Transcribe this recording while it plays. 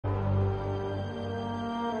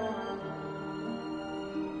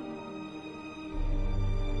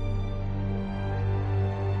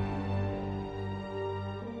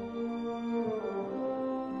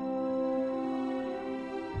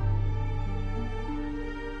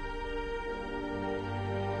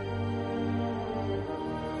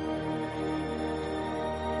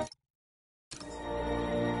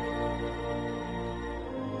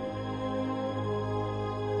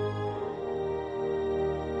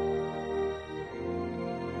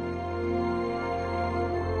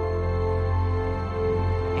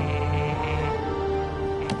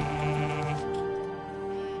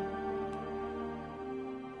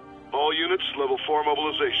before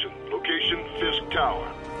mobilization. Location, Fisk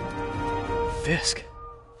Tower. Fisk?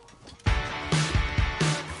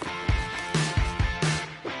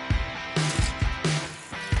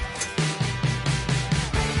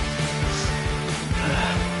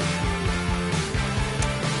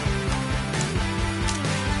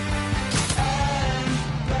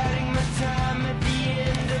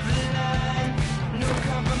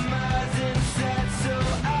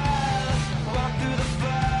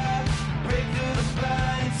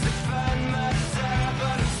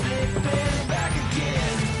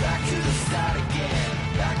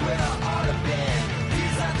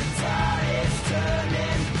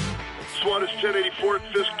 SWAT is 1084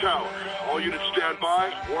 at Fisk Tower. All units stand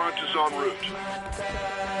by. Warrant is en route.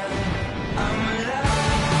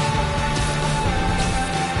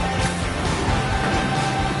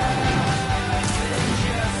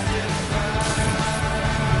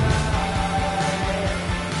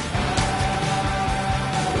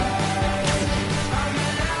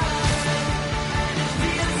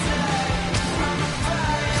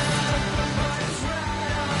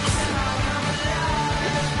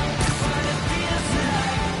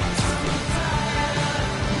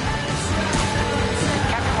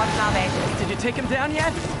 Did you take him down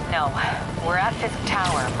yet? No. We're at Fisk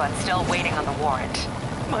Tower, but still waiting on the warrant.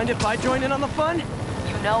 Mind if I join in on the fun?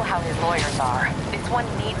 You know how his lawyers are. This one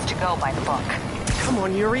needs to go by the book. Come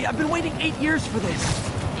on, Yuri. I've been waiting 8 years for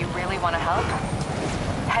this. You really want to help?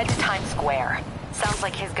 Head to Times Square. Sounds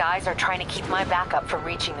like his guys are trying to keep my backup from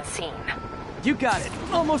reaching the scene. You got it.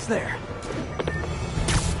 Almost there.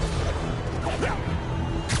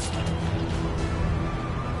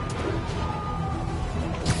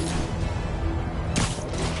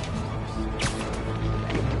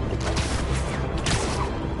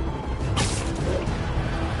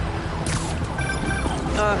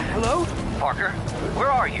 Hello? Parker,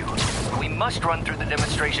 where are you? We must run through the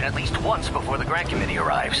demonstration at least once before the grant committee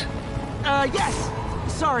arrives. Yes.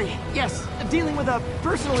 Sorry. Yes. Dealing with a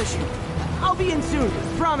personal issue. I'll be in soon.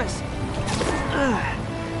 Promise.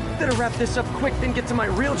 Better wrap this up quick than get to my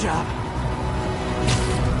real job.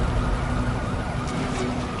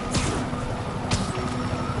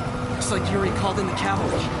 Looks like Yuri called in the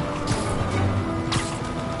cavalry.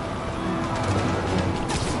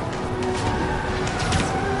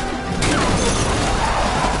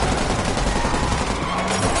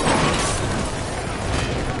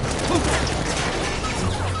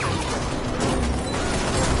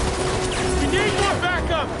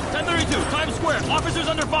 Times Square! Officers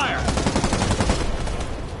under fire!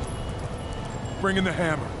 Bring in the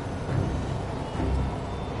hammer.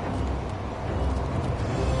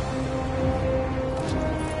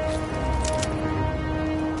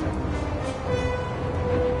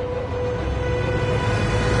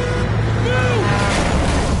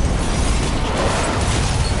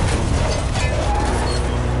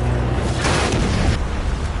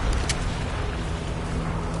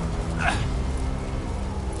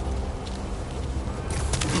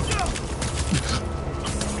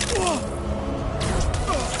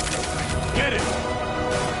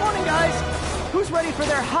 For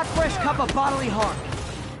their hot, fresh cup of bodily harm.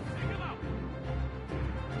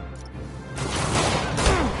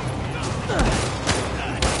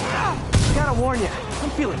 Gotta warn you, I'm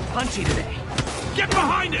feeling punchy today. Get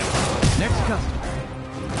behind him! Next customer.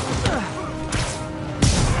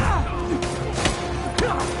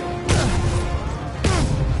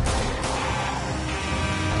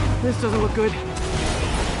 This doesn't look good.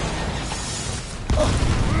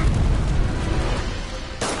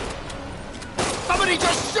 Somebody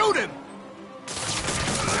just shoot him!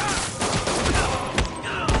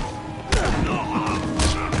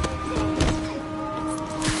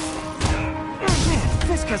 Man,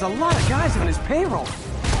 Fisk has a lot of guys on his payroll.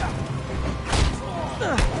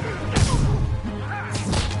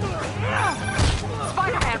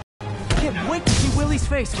 Spider-Man! Can't wait to see Willie's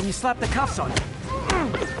face when you slap the cuffs on him.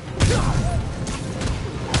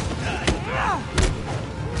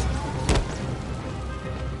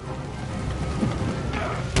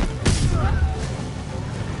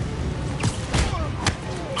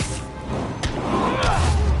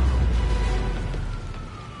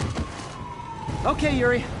 Okay,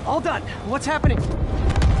 Yuri. All done. What's happening?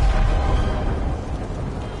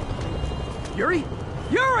 Yuri?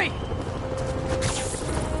 Yuri!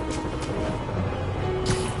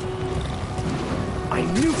 I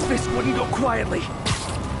knew Fisk wouldn't go quietly.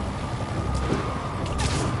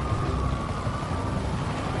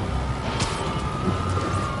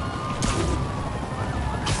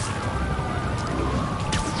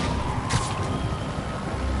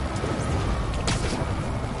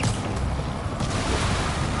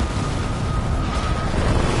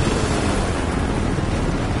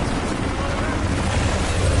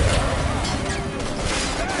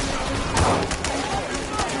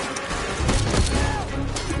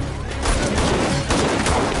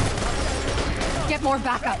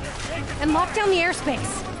 down the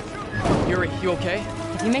airspace. Yuri, you okay?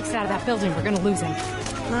 If he makes it out of that building, we're gonna lose him.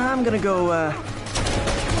 I'm gonna go,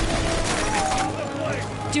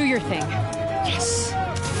 Do your thing. Yes!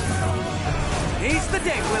 He's the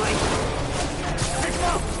day, Willie!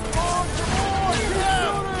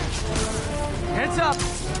 Heads up!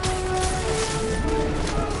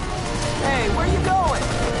 Hey, where you going?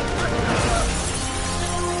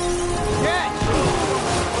 Catch!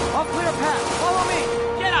 I'll clear a path. Follow me!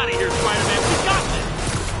 Get out of here, Spider-Man. We got this.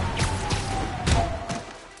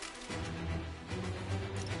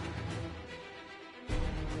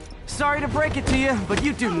 Sorry to break it to you, but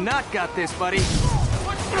you do not got this, buddy.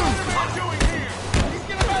 What's Spider-Man doing here? He's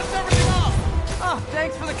gonna mess everything up. Oh,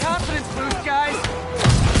 thanks for the confidence boost, guys.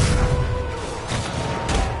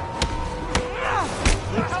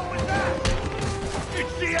 What the hell was that?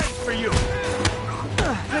 It's the end for you.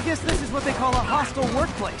 I guess this is what they call a hostile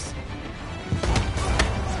workplace.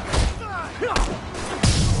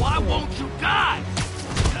 Why won't you die?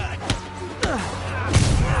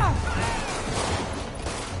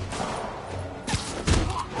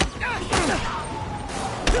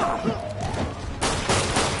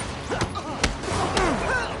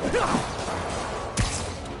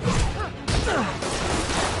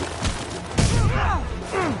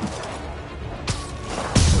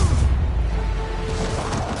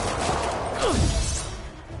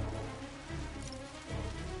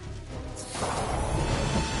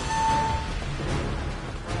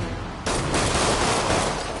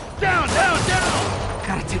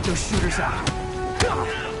 Gotta take those shooters out.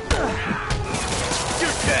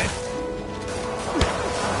 You're dead.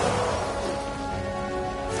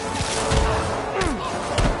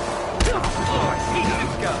 Oh, I hate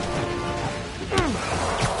this guy.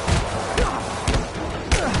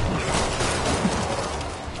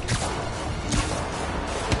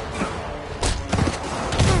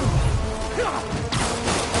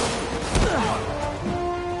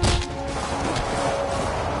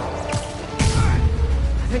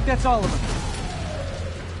 I think that's all of them.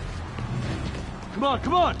 Come on,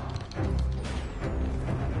 come on!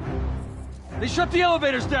 They shut the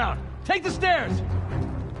elevators down! Take the stairs!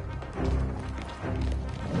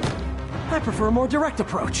 I prefer a more direct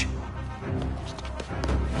approach.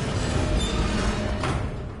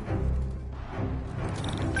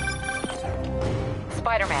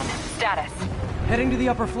 Spider-Man, status. Heading to the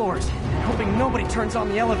upper floors, and hoping nobody turns on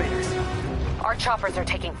the elevators. Our choppers are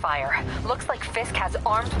taking fire. Looks like Fisk has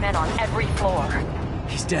armed men on every floor.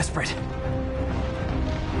 He's desperate.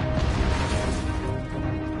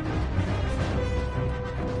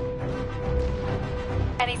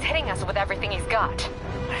 And he's hitting us with everything he's got.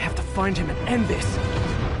 I have to find him and end this.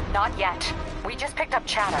 Not yet. We just picked up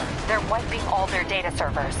chatter. They're wiping all their data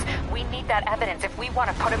servers. We need that evidence if we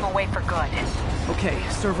want to put him away for good. Okay,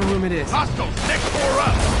 server room it is. Hostiles, next floor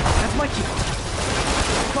up! That's my cue.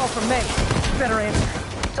 Call from May. Better answer.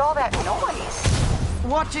 What's all that noise?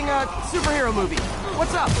 Watching a superhero movie.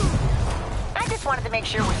 What's up? I just wanted to make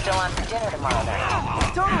sure we're still on for dinner tomorrow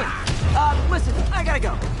night. Totally. Listen, I gotta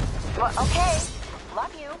go. Well, okay.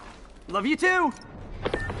 Love you. Love you too.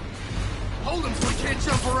 Hold him so he can't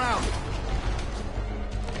jump around!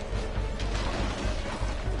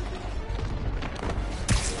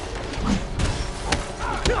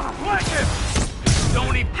 Flank him!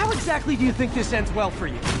 Don't even... How exactly do you think this ends well for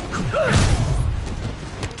you?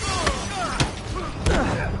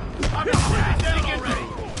 I'm dead already!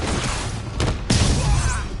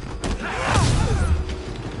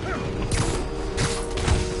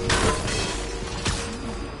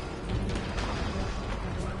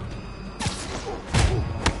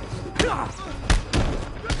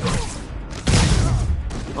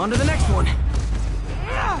 On to the next one.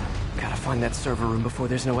 Gotta find that server room before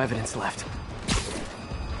there's no evidence left.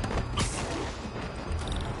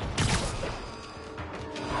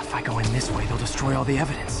 If I go in this way, they'll destroy all the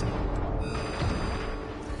evidence.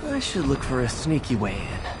 I should look for a sneaky way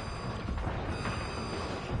in.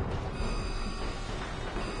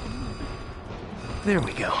 There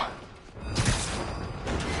we go.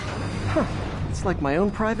 Huh. It's like my own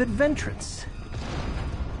private ventrance.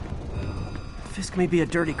 Fisk may be a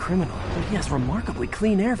dirty criminal, but he has remarkably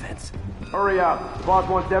clean air vents. Hurry up. Boss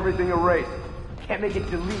wants everything erased. Can't make it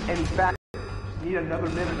delete any facts. Need another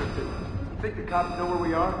minute or two. You think the cops know where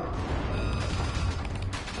we are?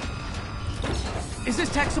 Is this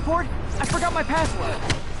tech support? I forgot my password.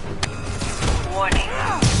 Warning.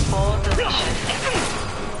 Full deletion.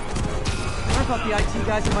 I thought the IT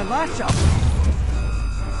guys at my last job.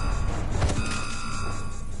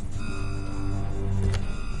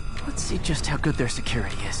 Let's see just how good their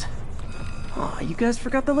security is. Aw, you guys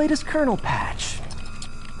forgot the latest kernel patch.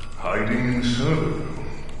 Hiding in Servo.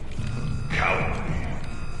 Cowardly.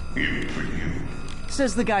 Even for you.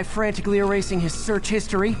 Says the guy frantically erasing his search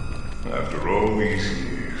history. After all these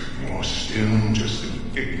years, you're still just an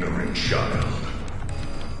ignorant child.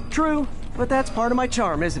 True, but that's part of my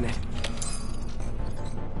charm, isn't it?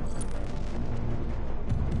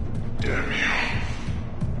 Damn you.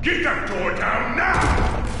 Get that door down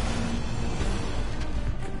now!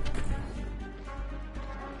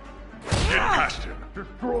 Get past him.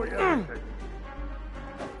 Destroy everything.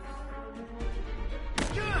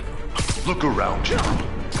 Look around you.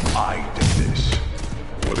 I did this.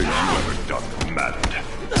 What have you ever done that mattered?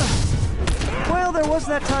 Well, there was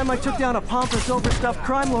that time I took down a pompous, overstuffed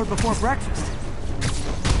crime lord before breakfast.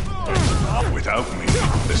 Without me,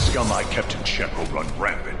 the scum I kept in check will run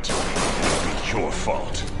rampant. It'll be your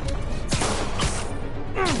fault.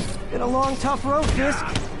 Been a long, tough road, Fisk.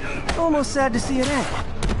 Almost sad to see it end.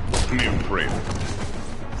 Neil Prater.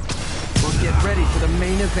 We'll get ready for the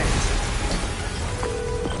main event.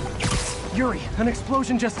 Yuri, an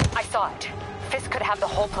explosion just... I saw it. Fisk could have the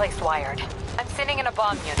whole place wired. I'm sitting in a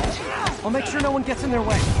bomb unit. I'll make sure no one gets in their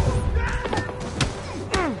way.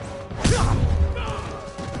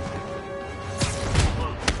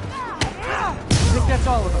 I think that's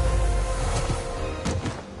all of them.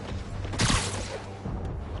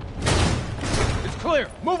 It's clear.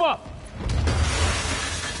 Move up.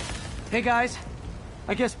 Hey guys,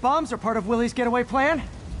 I guess bombs are part of Willie's getaway plan?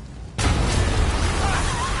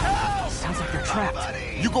 Sounds like they're trapped.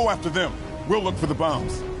 You go after them. We'll look for the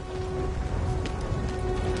bombs.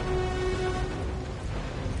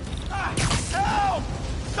 Help!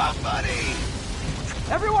 Somebody!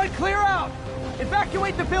 Everyone clear out!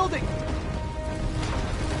 Evacuate the building!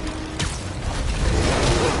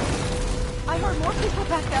 I heard more people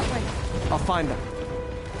back that way. I'll find them.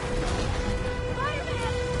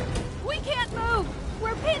 Spider-Man! We can't move!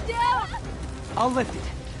 We're pinned down! I'll lift it.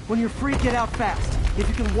 When you're free, get out fast. If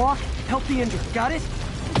you can walk, help the injured. Got it?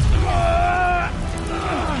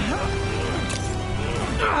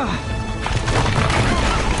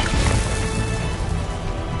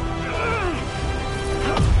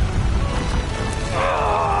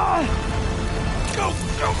 Go,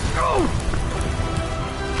 go, go!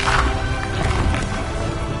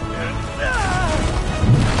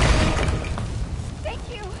 Thank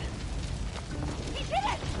you! He did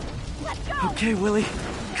it! Let's go! Okay, Willie.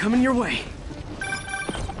 Coming your way.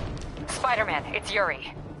 Spider-Man, it's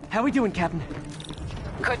Yuri. How we doing, Captain?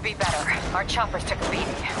 Could be better. Our choppers took a beating.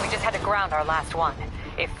 We just had to ground our last one.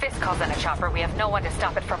 If Fisk calls in a chopper, we have no one to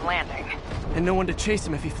stop it from landing. And no one to chase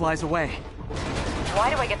him if he flies away. Why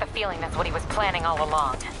do I get the feeling that's what he was planning all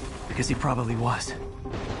along? Because he probably was.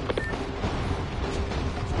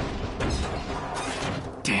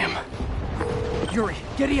 Damn. Yuri,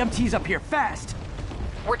 get EMTs up here, fast!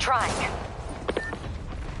 We're trying.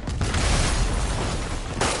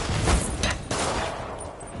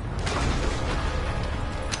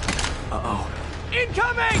 Uh-oh.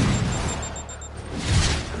 Incoming!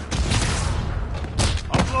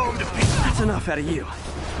 I'll blow him to pieces. That's enough out of you.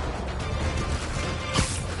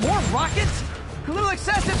 More rockets? A little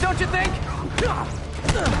excessive, don't you think?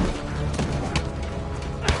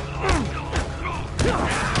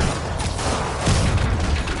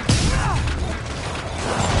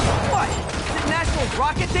 What? Is it National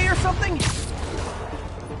Rocket Day or something?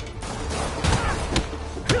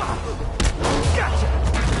 Gotcha!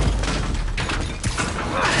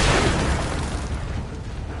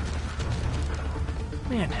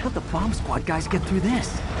 Man, how'd the bomb squad guys get through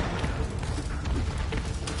this?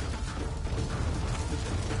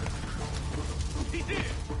 He did.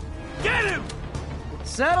 Get him!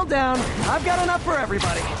 Settle down. I've got enough for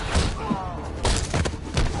everybody.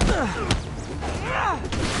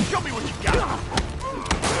 Show me what you got.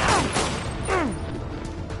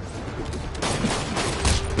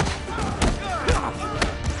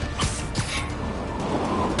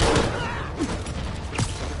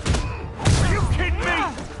 Are you kidding me?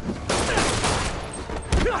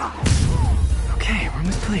 Okay, room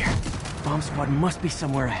is clear. Bomb squad must be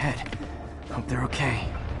somewhere ahead. Hope they're okay.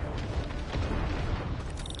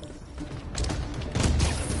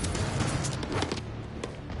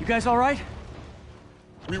 You guys all right?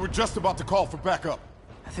 We were just about to call for backup.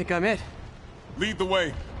 I think I'm it. Lead the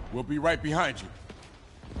way. We'll be right behind you.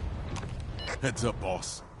 Heads up,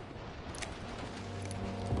 boss.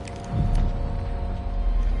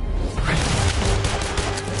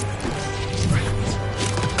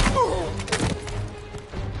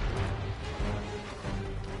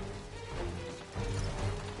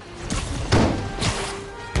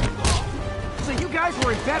 So you guys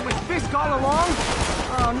were in bed with Fisk all along?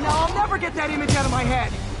 Oh no, I'll never get that image out of my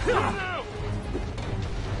head.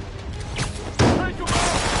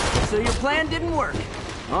 So your plan didn't work.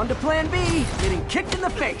 On to plan B, getting kicked in the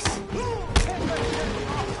face.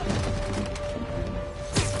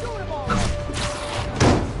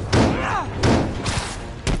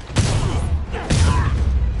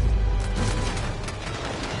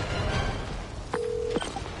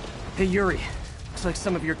 Hey, Yuri. Looks like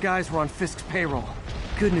some of your guys were on Fisk's payroll.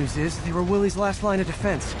 Good news is, they were Willie's last line of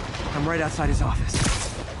defense. I'm right outside his office.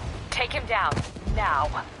 Take him down, now.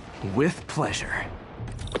 With pleasure.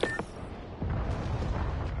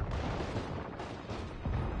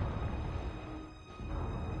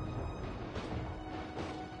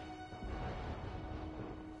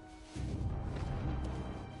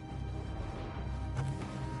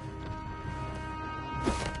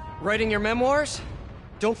 Writing your memoirs?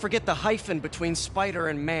 Don't forget the hyphen between spider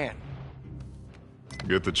and man.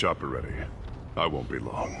 Get the chopper ready. I won't be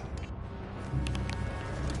long.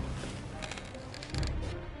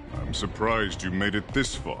 I'm surprised you made it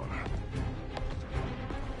this far.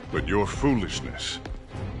 But your foolishness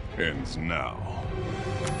ends now.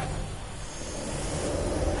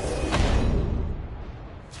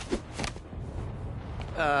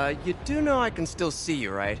 You do know I can still see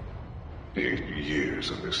you, right? 8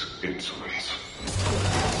 years of this insolence.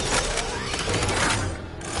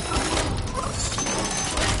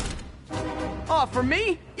 Oh, for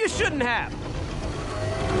me? You shouldn't have!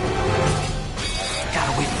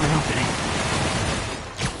 Gotta wait for an opening.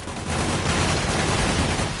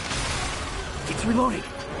 It's reloading.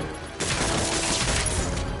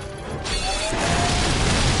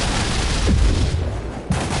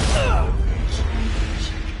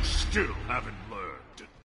 You still haven't learned.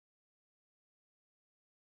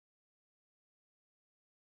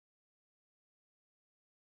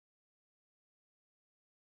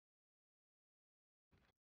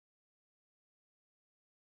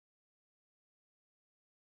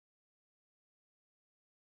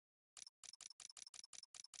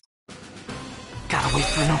 Gotta wait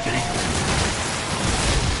for an opening.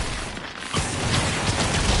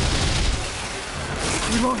 It's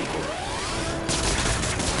reloading.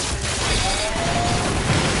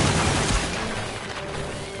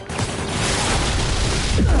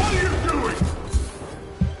 What are you doing?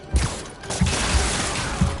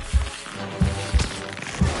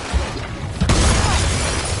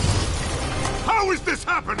 How is this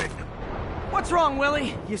happening? What's wrong,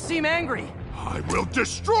 Willie? You seem angry. I will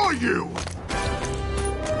destroy you!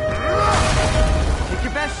 Take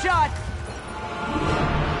your best shot.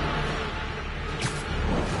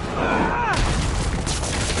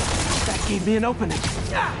 That gave me an opening.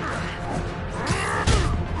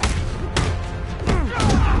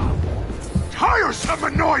 Tiresome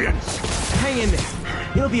annoyance! Hang in there.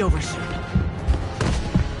 It'll be over soon.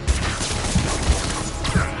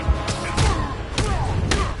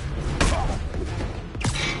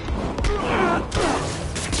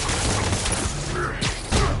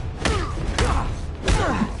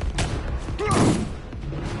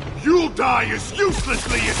 You'll die as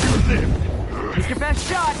uselessly as you live! Take your best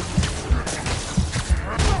shot.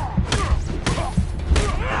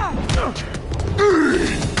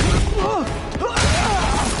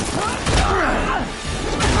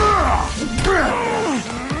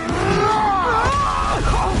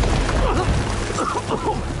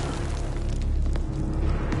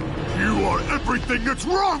 You are everything that's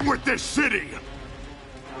wrong with this city!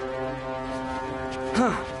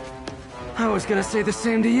 Huh. I was gonna say the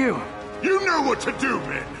same to you. You know what to do,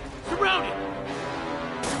 men! Surround it!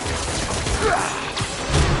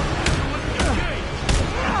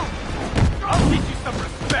 I'll teach you some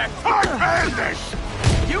respect! I earned this!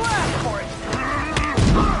 You asked for it!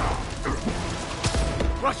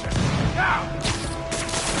 Russia! Now!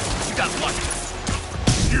 You got lucky!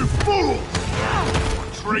 You fools!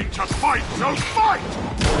 You're trained to fight, so fight!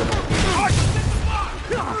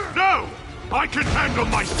 No! I can handle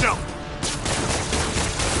myself!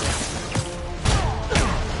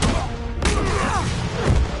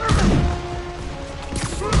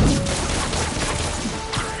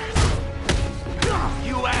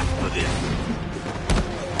 You asked for this!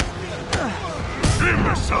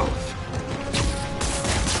 Imbeciles!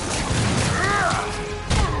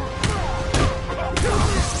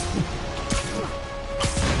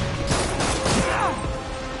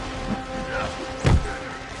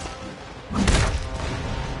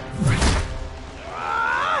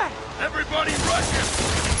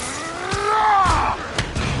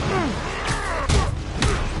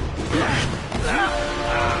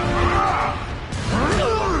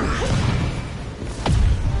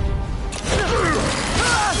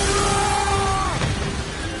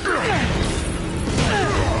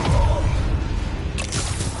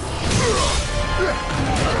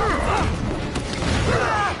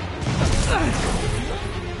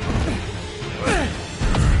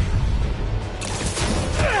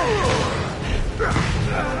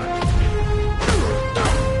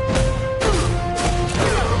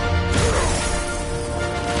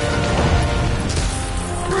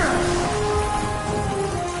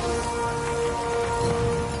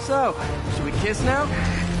 this now?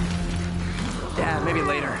 Yeah, maybe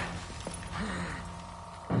later.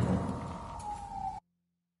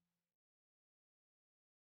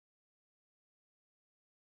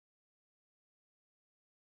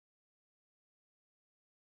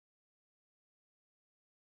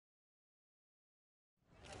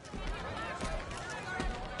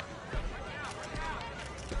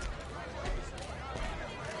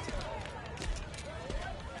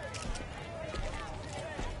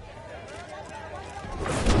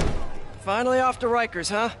 Finally off to Rikers,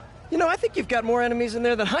 huh? You know, I think you've got more enemies in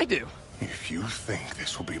there than I do. If you think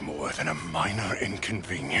this will be more than a minor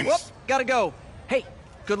inconvenience... Whoop, gotta go. Hey,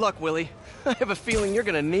 good luck, Willie. I have a feeling you're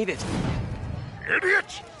gonna need it.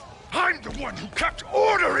 Idiot! I'm the one who kept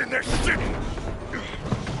order in this city!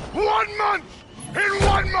 1 month! In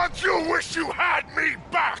 1 month you'll wish you had me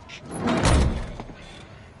back!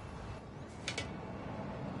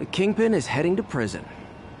 The Kingpin is heading to prison.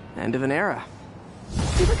 End of an era.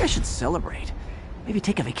 I feel like I should celebrate. Maybe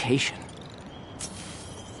take a vacation.